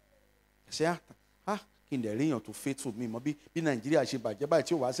 Say, in the region to faithful me, maybe in Nigeria, she by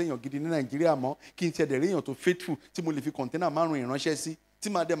you was saying you're getting in Nigeria more. King said the region to faithful. Timothy if you container man in Russia, see,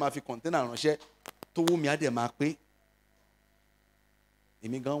 Timadem if you container Russia, to whom you had them mark pay.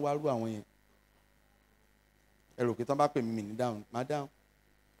 Imigan waru awon yen. Ero ke tan ba pe mi ni down, madam.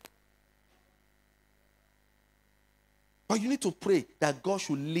 But you need to pray that God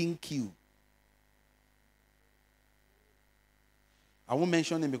should link you. I won't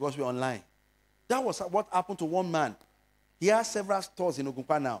mention him because we're online. That was what happened to one man. He has several stores in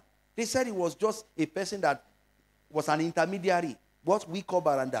Ogunpa now. They said he was just a person that was an intermediary. What we call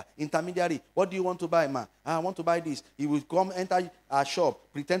baranda, intermediary. What do you want to buy, man? I want to buy this. He will come, enter our shop,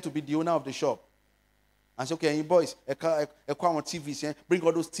 pretend to be the owner of the shop. And say, okay, you boys, on TV, bring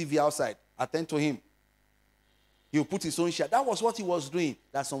all those TV outside. Attend to him. He will put his own share. That was what he was doing.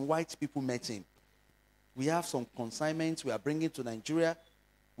 That some white people met him. We have some consignments we are bringing to Nigeria.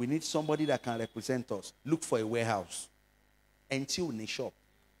 We need somebody that can represent us. Look for a warehouse. Until in a shop.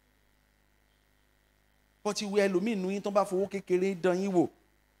 But you will illuminate you don't for kekere dan yin wo.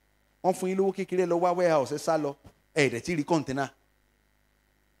 Wọ́n fún yín lówó kékeré lọ wá warehouse ẹ sá lọ. Ẹ dẹ̀ ti rí container.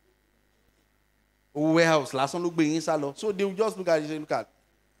 Owó warehouse lásán ló gbé yín sá lọ. So they will just look at it, look at.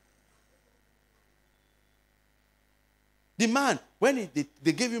 The man, when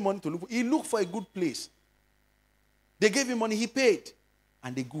they gave him money to look, he looked for a good place. They gave him money, he paid.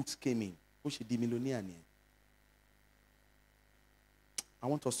 And the goods came in. I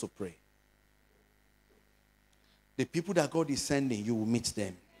want us to pray. The people that God is sending, you will meet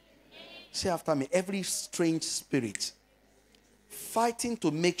them. Say after me, every strange spirit fighting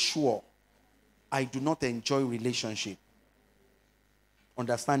to make sure I do not enjoy relationship.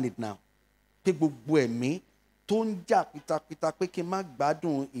 Understand it now. People me. Tó ń jà pìtàpìtà pé kí n má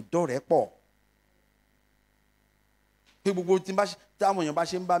gbádùn ìdọ́rẹ̀pọ̀. Pé gbogbo tí táwọn èèyàn bá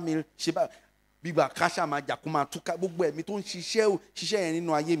ṣe ń bá mi ṣe bá gbígbà káṣá máa jà kó máa túká gbogbo ẹ̀mí tó ń ṣiṣẹ́ yẹn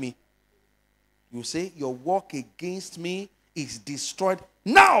nínú ayé mi. You say your work against me is destroyed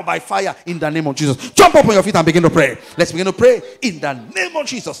now by fire in the name of Jesus. Jump up on your feet and begin to pray. Let's begin to pray in the name of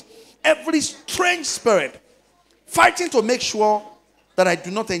Jesus. Every strange spirit fighting to make sure that I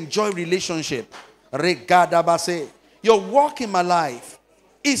do not enjoy relationship. Your work in my life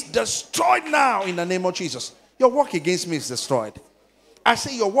is destroyed now in the name of Jesus. Your work against me is destroyed. I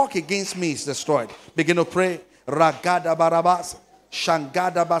say your work against me is destroyed. Begin to pray. Ragada barabas,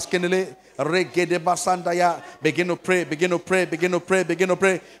 shangada baskenele, regede basandaya. Begin to pray, begin to pray, begin to pray, begin to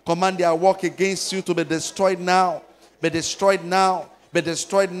pray. Command their work against you to be destroyed now. Be destroyed now. Be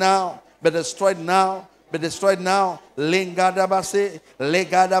destroyed now. Be destroyed now. Be destroyed now. Lingada base,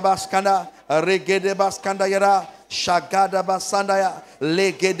 legada baskanda, regede baskanda yara, shagada basandaya,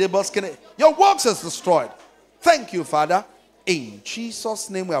 legede baskene. Your works is destroyed. Thank you, Father. In Jesus'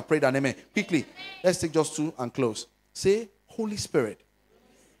 name we have prayed and amen. Quickly, let's take just two and close. Say, Holy Spirit,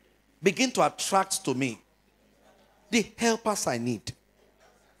 begin to attract to me the helpers I need.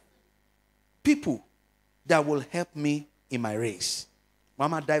 People that will help me in my race.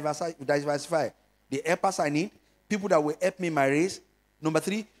 Mama, diversify. The helpers I need, people that will help me in my race. Number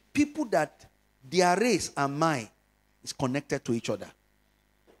 3, people that their race and mine is connected to each other.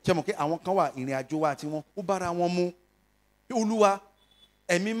 Let's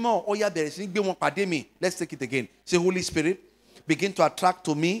take it again. Say, Holy Spirit, begin to attract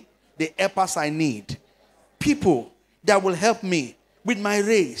to me the helpers I need. People that will help me with my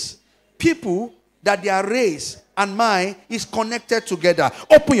race. People that their race and mine is connected together.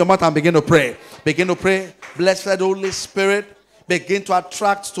 Open your mouth and begin to pray. Begin to pray. Blessed Holy Spirit, begin to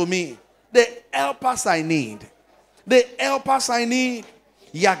attract to me the helpers I need. The helpers I need.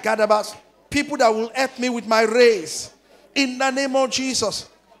 Yagadabas. People that will help me with my race. In the name of Jesus.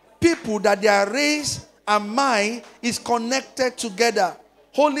 People that their race and mine is connected together.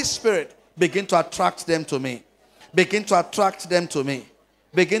 Holy Spirit, begin to attract them to me. Begin to attract them to me.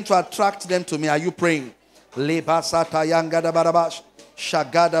 Begin to attract them to me. Are you praying? Lebasata yangada barabash,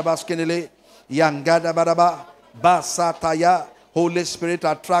 shagada baskenele, yangada baraba, basataya. Holy Spirit,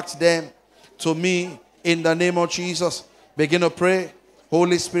 attract them to me in the name of Jesus. Begin to pray.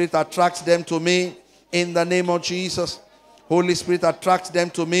 Holy Spirit, attract them to me in the name of Jesus. Holy Spirit, attract them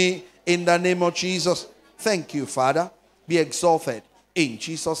to me in the name of Jesus. Thank you, Father. Be exalted. In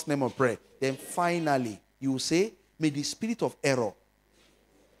Jesus' name of prayer. Then finally, you will say, may the spirit of error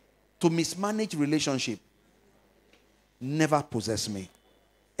to mismanage relationship never possess me.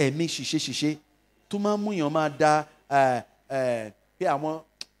 Emi shishe shishe. Tuma mu yoma da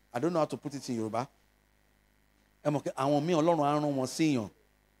I don't know how to put it in Yoruba. Àwọn mi Ọlọ́run á rán wọn sí yàn.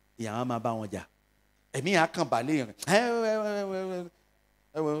 Ìyà máa bá wọn jà. Ẹ̀mí á kàn balẹ̀ yàn.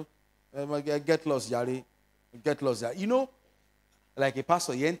 Get lost, Yari. Get lost. You know, like a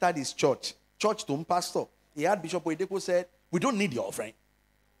pastor, he entered his church to him pastor. He had Bishop Oyedepo said, we don't need your offering.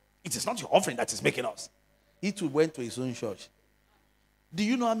 It is not your offering that is making us. He too went to his own church. Do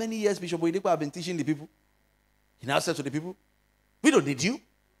you know how many years Bishop Oyedepo have been teaching the people? He now said to the people, we don't need you.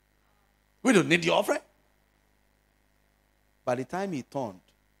 We don't need your offering. By the time he turned,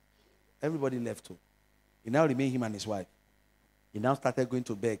 everybody left him. He now remained him and his wife. He now started going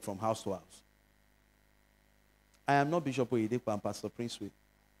to beg from house to house. I am not Bishop Oyedepo and Pastor Prince.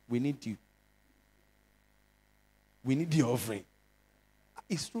 We need you. We need the offering.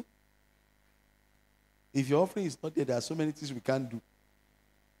 It's true. If your offering is not there are so many things we can't do.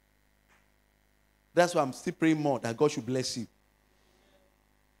 That's why I'm still praying more that God should bless you.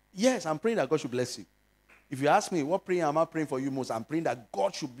 Yes, I'm praying that God should bless you. If you ask me, what prayer am I praying for you most? I'm praying that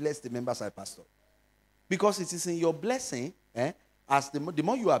God should bless the members I pastor. Because it is in your blessing, as the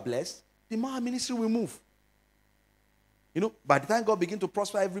more you are blessed, the more our ministry will move. You know, by the time God begins to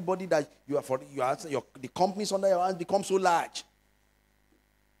prosper everybody that the companies under your hands become so large,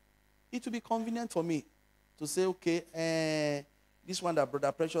 it will be convenient for me to say, okay, this one that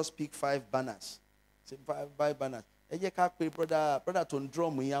Brother Precious picked 5 banners. Say 5 banners. Brother to draw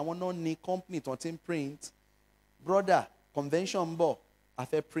me. I want no need company to print. Brother, convention bo, I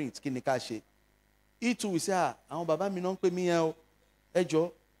fẹ́ print kini ká ṣe. It will say, àwọn bàbá mi non pe mi yẹn o. Ẹ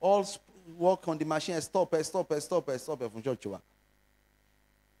jọ̀ọ́, all work on the machine, stop from church.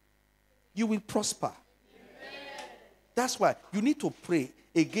 You will prosper. That's why you need to pray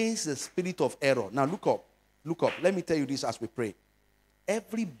against the spirit of error. Now look up. Let me tell you this as we pray.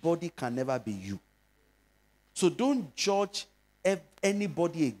 Everybody can never be you. So don't judge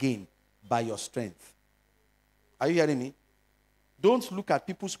anybody again by your strength. Are you hearing me? Don't look at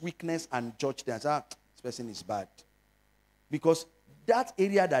people's weakness and judge them. Say, this person is bad. Because that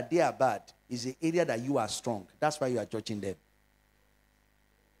area that they are bad is the area that you are strong. That's why you are judging them.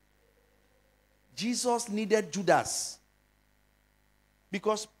 Jesus needed Judas.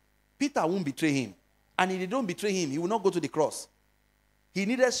 Because Peter won't betray him. And if they don't betray him, he will not go to the cross. He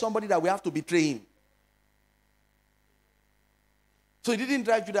needed somebody that will have to betray him. So he didn't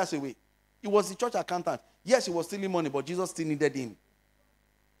drive Judas away. He was the church accountant. Yes, he was stealing money, but Jesus still needed him.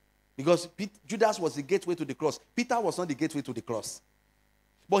 Because Judas was the gateway to the cross. Peter was not the gateway to the cross.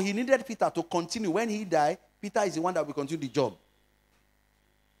 But he needed Peter to continue. When he died, Peter is the one that will continue the job.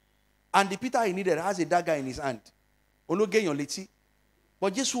 And the Peter he needed has a dagger in his hand.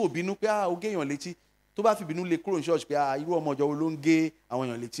 But Jesus will be no leti. To bá fi bínú lè kúrò ní church pé irú ọmọ ọjọ́ wo ló ń gé àwọn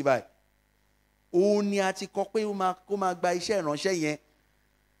èèyàn létí báyìí. Ó ní a ti kọ pé ó máa gba iṣẹ́ ìránṣẹ́ yẹn.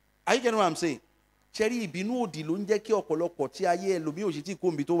 Are you getting what I'm saying? Ṣẹ́rí ìbínú òdì ló ń jẹ́ kí ọ̀pọ̀lọpọ̀ tí ayé ẹlòmíì ò sì tí kò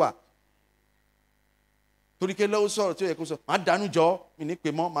ń bi tó wà. Torí ké lọ́wọ́ sọ̀rọ̀ tí ó yẹ kó sọ, máa dànù jọ, mi ní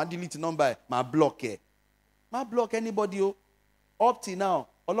pè mọ́, máa delete number ẹ̀, máa block ẹ̀. Máa block anybody o. Up till now,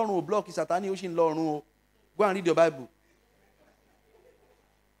 Ọlọ́run ò block Sátánì ó sì ń lọ ọ̀run o. Go and read your Bible.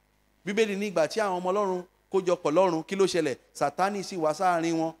 Bíbélì ní ìgbà tí àwọn ọmọ Ọlọ́run kójọpọ̀ lọ́run kí ló ṣẹlẹ̀? Sátánì sì wá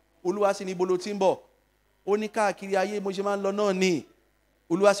sáàrin wọn. Olúwa sì ní ibo ló ti ń bọ̀. Ó ní káàkiri ayé mo ṣe máa ń lọ náà ni.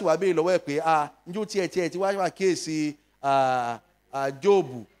 Olúwa sì wá béèrè lọ́wọ́ ẹ̀ pé njó tiẹ̀ tí wá kíyèsí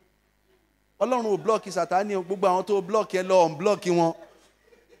Jóòbù. Ọlọ́run ò blọ́ọ̀kì Sátánì gbogbo àwọn tó blọ́ọ̀kì ẹ lọ unblọ́ọ̀kì wọn.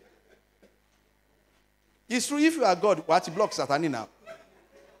 It's true, if you are God, wàá ti block Sátánì now.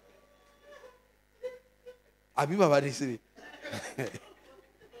 Àbí bàbá dé sí mi.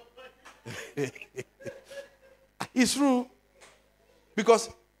 It's true. Because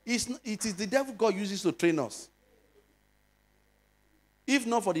it is the devil God uses to train us. If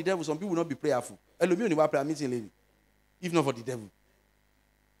not for the devil, some people will not be prayerful. Ẹlòmíì ò ní wá prayer meeting lẹ́yìn. If not for the devil.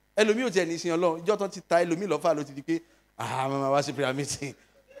 Ẹlòmíì ò tiẹ̀ ní sin Ọlọ́run. Ìjọ́ tó ti ta ẹlòmíì lọ́fà ló ti di pé màmá wá sí prayer meeting.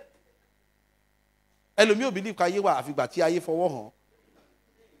 Ẹlòmíì ò believe káyé wà àfìgbà tí ayé fọwọ́ hàn.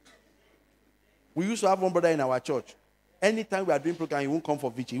 We used to have one brother in our church. Anytime we are doing program, he won't come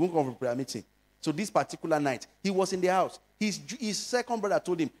for vigil. He won't come for prayer meeting. So this particular night, he was in the house. His second brother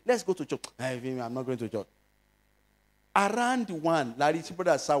told him, let's go to church. I'm not going to church. Around 1, Larry's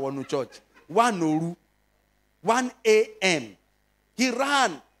brother saw one church. 1 a.m. He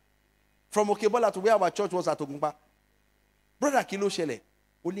ran from Okebola to where our church was at Ogunpa. Brother Kilo Shele,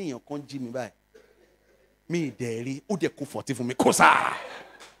 only your con Jimmy by. Me dairy, who de cook 40 for me. Kosa.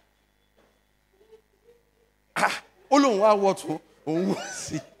 Ah, Olonwa what? Oh,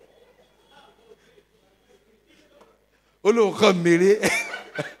 see. Olo come mere.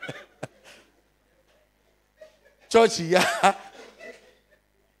 Church, yeah.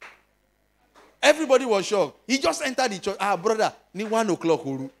 Everybody was shocked. He just entered the church. Ah, brother, ni 1 o'clock.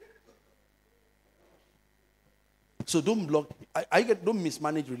 So don't block. Don't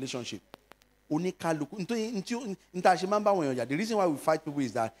mismanage relationship. The reason why we fight people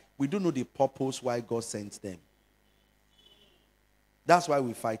is that we don't know the purpose why God sent them. That's why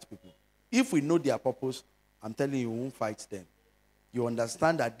we fight people. If we know their purpose, I'm telling you, we won't fight them. You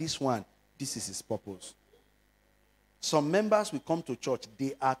understand that this is his purpose. Some members will come to church,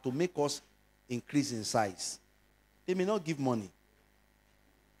 they are to make us increase in size. They may not give money.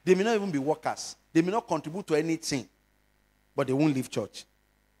 They may not even be workers. They may not contribute to anything. But they won't leave church.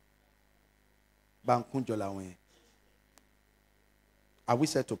 Are we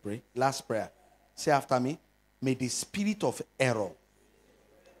set to pray? Last prayer. Say after me. May the spirit of error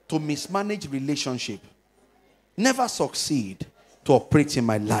to mismanage relationship never succeed to operate in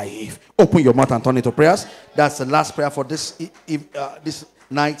my life. Open your mouth and turn it to prayers. That's the last prayer for this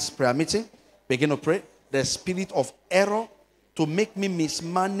night's prayer meeting. Begin to pray. The spirit of error to make me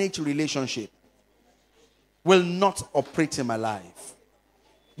mismanage relationship will not operate in my life.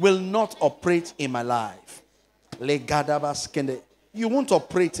 Will not operate in my life. You won't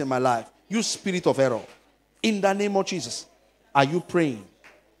operate in my life. You spirit of error. In the name of Jesus. Are you praying?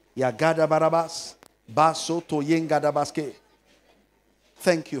 Yagada barabas. Baso to yengadabaske.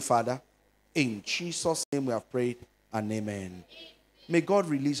 Thank you, Father. In Jesus' name we have prayed, and amen. May God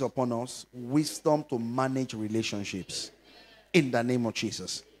release upon us wisdom to manage relationships. In the name of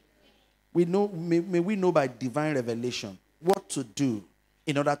Jesus. May we know by divine revelation what to do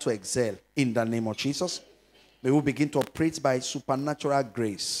in order to excel in the name of Jesus. May we begin to operate by supernatural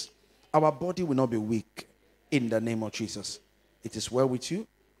grace. Our body will not be weak in the name of Jesus. It is well with you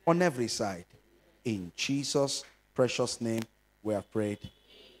on every side. In Jesus' precious name we have prayed,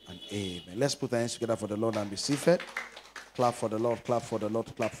 and amen. Let's put our hands together for the Lord and be seated. Clap for the Lord, clap for the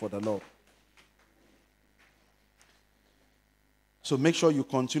Lord, clap for the Lord. So make sure you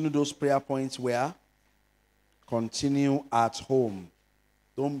continue those prayer points where? Continue at home.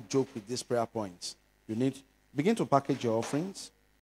 Don't joke with these prayer points. You need begin to package your offerings.